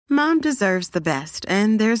Mom deserves the best,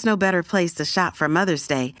 and there's no better place to shop for Mother's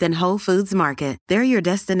Day than Whole Foods Market. They're your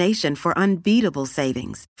destination for unbeatable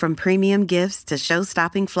savings, from premium gifts to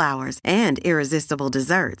show-stopping flowers and irresistible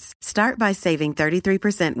desserts. Start by saving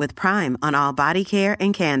 33% with Prime on all body care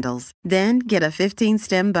and candles. Then get a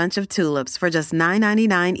 15-stem bunch of tulips for just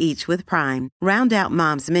 $9.99 each with Prime. Round out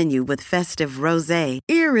Mom's menu with festive rosé,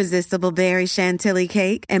 irresistible berry chantilly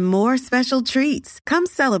cake, and more special treats. Come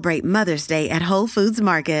celebrate Mother's Day at Whole Foods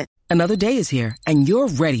Market. Another day is here, and you're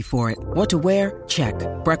ready for it. What to wear? Check.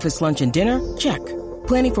 Breakfast, lunch, and dinner? Check.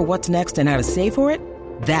 Planning for what's next and how to save for it?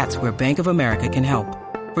 That's where Bank of America can help.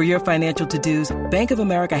 For your financial to-dos, Bank of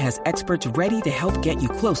America has experts ready to help get you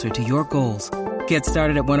closer to your goals. Get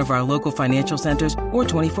started at one of our local financial centers or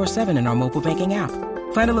 24/7 in our mobile banking app.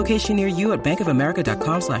 Find a location near you at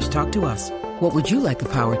bankofamerica.com/talktous. What would you like the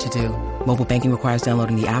power to do? Mobile banking requires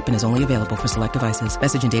downloading the app and is only available for select devices.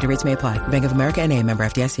 Message and data rates may apply. Bank of America N.A., member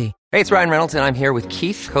FDIC. Hey, it's Ryan Reynolds, and I'm here with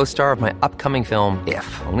Keith, co-star of my upcoming film,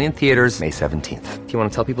 If, only in theaters May 17th. Do you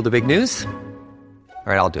want to tell people the big news?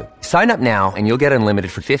 All right, I'll do it. Sign up now and you'll get unlimited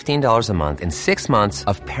for $15 a month and 6 months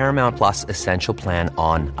of Paramount Plus Essential Plan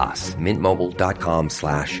on us.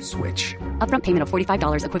 MintMobile.com/switch. Upfront payment of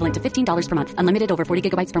 $45 equivalent to $15 per month. Unlimited over 40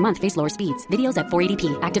 gigabytes per month. Face lower speeds. Videos at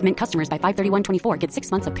 480p. Active Mint customers by 531.24 get 6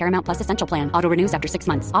 months of Paramount Plus Essential Plan. Auto renews after 6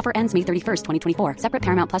 months. Offer ends May 31st, 2024. Separate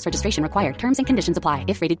Paramount Plus registration required. Terms and conditions apply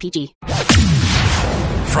if rated PG.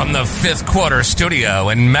 From the Fifth Quarter Studio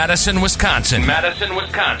in Madison, Wisconsin,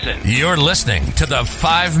 you're listening to the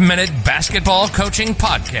 5-Minute Basketball Coaching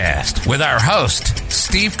Podcast with our host,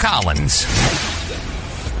 Steve Collins.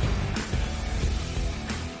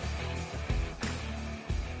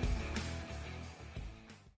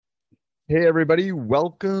 Hey, everybody.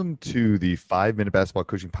 Welcome to the 5-Minute Basketball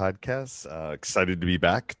Coaching Podcast. Excited to be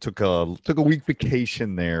back. Took a week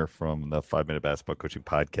vacation there from the 5-Minute Basketball Coaching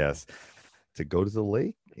Podcast to go to the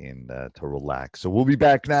lake and to relax. So we'll be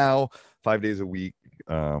back now 5 days a week,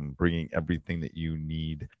 bringing everything that you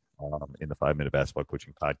need in the 5-Minute Basketball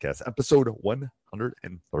Coaching Podcast, episode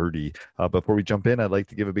 130. Before we jump in, I'd like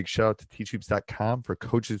to give a big shout out to teachhoops.com for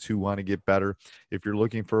coaches who want to get better. If you're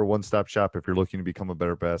looking for a one-stop shop, if you're looking to become a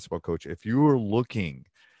better basketball coach, if you are looking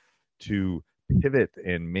to pivot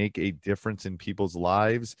and make a difference in people's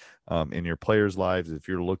lives, in your players' lives, if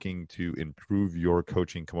you're looking to improve your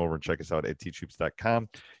coaching, come over and check us out at teachhoops.com.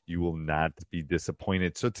 You will not be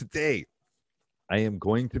disappointed. So today, I am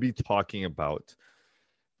going to be talking about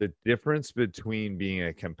the difference between being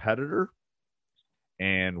a competitor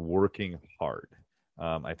and working hard.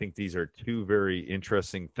 I think these are two very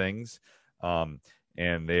interesting things, and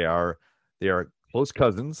they are close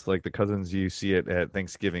cousins, like the cousins you see at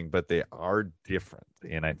Thanksgiving, but they are different.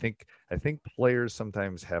 And I think players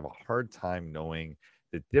sometimes have a hard time knowing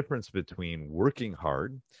the difference between working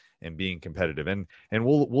hard and being competitive. And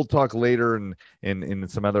we'll talk later in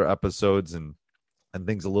some other episodes and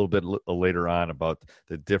things a little bit later on about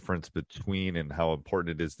the difference between and how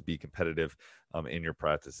important it is to be competitive in your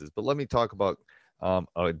practices. But let me talk about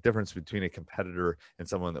a difference between a competitor and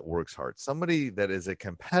someone that works hard. Somebody that is a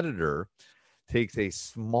competitor takes a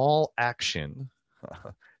small action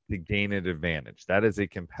to gain an advantage. That is a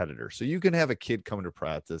competitor. So you can have a kid come to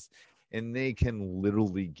practice and they can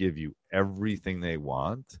literally give you everything they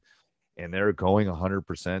want, and they're going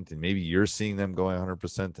 100%, and maybe you're seeing them going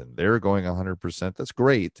 100% and they're going 100%. That's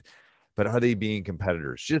great. But are they being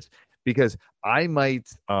competitors? Just because I might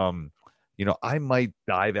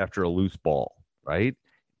dive after a loose ball, right?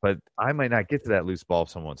 But I might not get to that loose ball if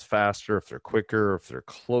someone's faster, if they're quicker, if they're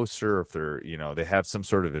closer, if they're, they have some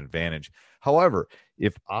sort of advantage. However,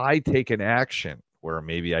 if I take an action where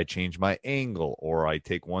maybe I change my angle or I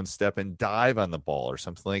take one step and dive on the ball or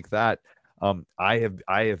something like that, I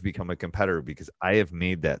have become a competitor because I have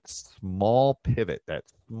made that small pivot, that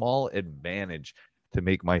small advantage to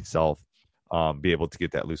make myself be able to get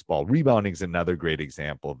that loose ball. Rebounding is another great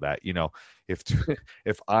example of that.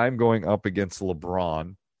 If I'm going up against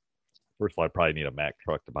LeBron, first of all, I probably need a Mack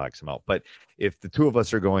truck to box him out. But if the two of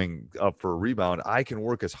us are going up for a rebound, I can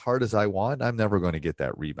work as hard as I want. I'm never going to get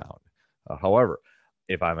that rebound. However,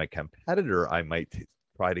 if I'm a competitor, I might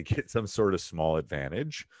try to get some sort of small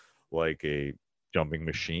advantage, like a jumping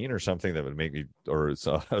machine or something that would make me, or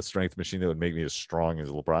a strength machine that would make me as strong as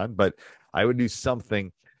LeBron. But I would do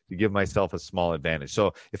something to give myself a small advantage.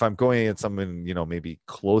 So if I'm going against someone, maybe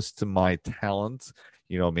close to my talent,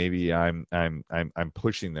 maybe I'm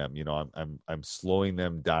pushing them, I'm slowing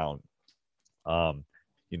them down. I'm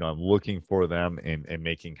looking for them and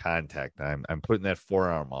making contact. I'm putting that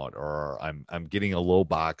forearm out, or I'm getting a low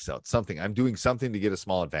box out, something. I'm doing something to get a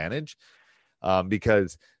small advantage,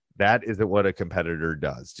 because That isn't what a competitor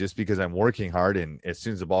does. Just because I'm working hard and as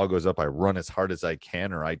soon as the ball goes up, I run as hard as I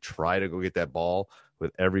can, or I try to go get that ball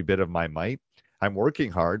with every bit of my might. I'm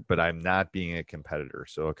working hard, but I'm not being a competitor.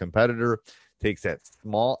 So a competitor takes that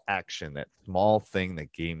small action, that small thing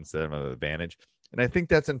that gains them an advantage. And I think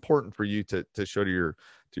that's important for you to show to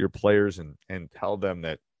your players and tell them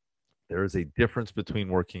that there is a difference between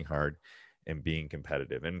working hard and being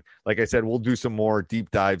competitive. And like I said, we'll do some more deep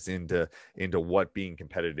dives into what being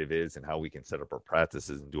competitive is and how we can set up our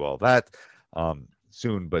practices and do all that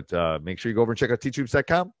soon. But make sure you go over and check out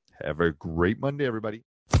teachhoops.com. Have a great Monday, everybody.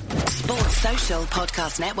 Sports Social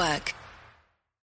Podcast Network.